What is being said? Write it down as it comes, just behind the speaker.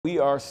We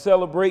are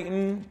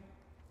celebrating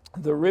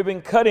the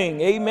ribbon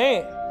cutting.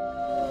 Amen.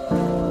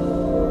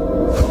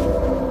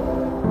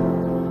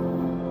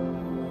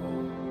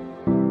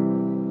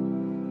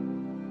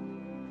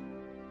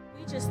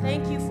 We just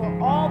thank you for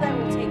all that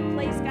will take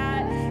place,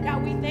 God.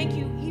 God, we thank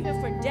you even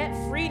for debt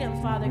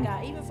freedom, Father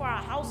God, even for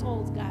our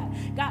households, God.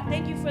 God,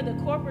 thank you for the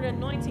corporate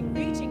anointing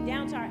reaching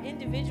down to our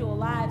individual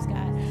lives,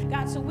 God.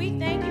 God, so we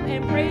thank you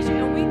and praise you,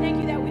 and we thank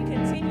you that we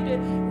continue to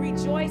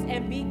rejoice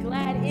and be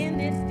glad in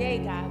this day,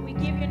 God. We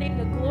give your name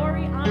the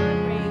glory, honor,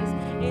 and praise.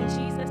 In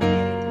Jesus'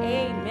 name,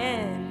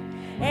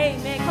 amen.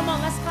 Amen. Come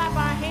on, let's clap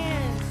our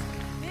hands.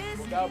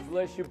 God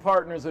bless you,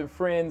 partners and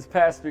friends.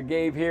 Pastor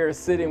Gabe here,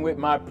 sitting with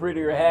my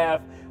prettier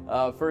half,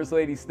 First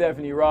Lady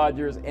Stephanie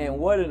Rogers. And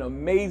what an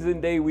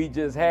amazing day we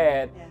just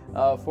had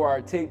for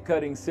our tape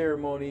cutting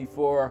ceremony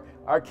for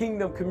our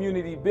Kingdom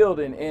Community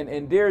Building.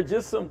 And there,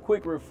 just some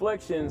quick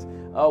reflections.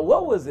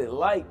 What was it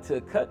like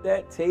to cut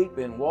that tape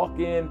and walk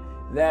in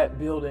that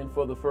building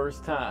for the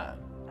first time?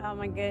 Oh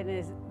my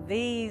goodness,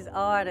 these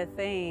are the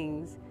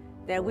things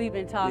that we've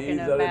been talking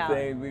about. These are the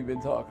things we've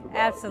been talking about.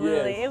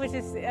 Absolutely. Yes. It was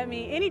just, I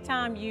mean,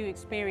 anytime you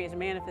experience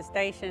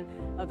manifestation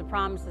of the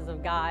promises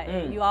of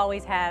God, you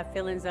always have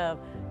feelings of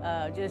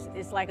just,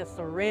 it's like a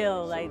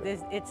surreal, like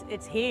this,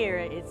 it's here.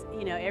 It's,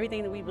 you know,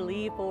 everything that we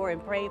believe for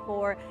and pray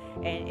for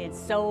and it's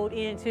sold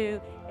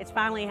into, it's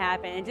finally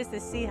happened. And just to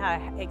see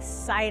how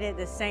excited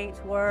the saints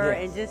were,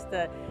 and just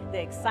the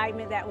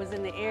excitement that was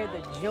in the air,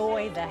 the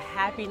joy, the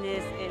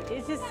happiness,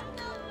 it's just,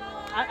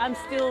 I'm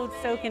still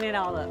soaking it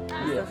all up.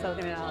 Still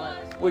soaking it all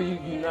up. Well,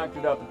 you knocked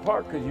it out the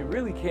park, because you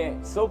really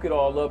can't soak it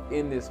all up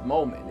in this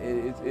moment.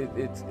 It's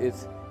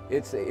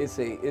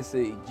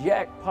a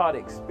jackpot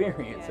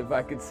experience, if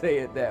I could say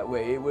it that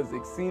way. It was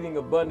exceeding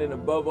abundant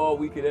above all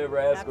we could ever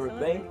ask or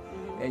think.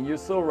 And you're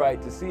so right,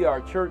 to see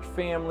our church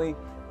family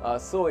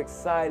so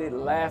excited,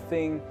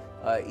 laughing,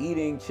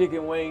 eating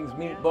chicken wings,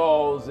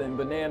 meatballs, and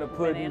banana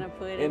pudding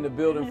in the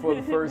building for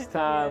the first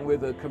time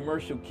with a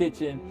commercial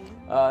kitchen.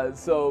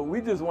 So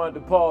we just wanted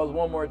to pause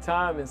one more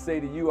time and say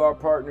to you, our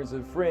partners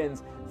and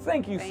friends,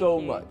 thank you so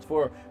much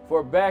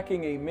for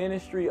backing a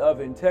ministry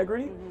of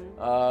integrity.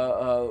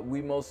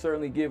 We most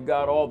certainly give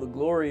God all the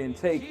glory and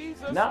take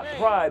not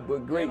pride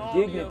but great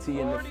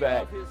dignity in the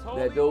fact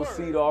that those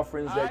seed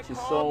offerings that you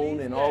sown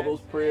and all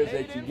those prayers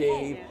that you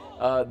gave,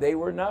 they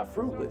were not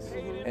fruitless.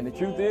 And the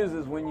truth is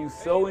when you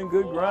sow in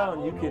good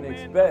ground, you can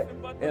expect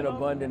an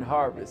abundant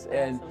harvest.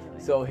 And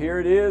so here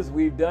it is,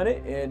 we've done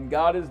it, and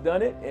God has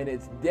done it, and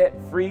it's debt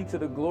free to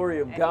the glory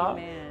of God.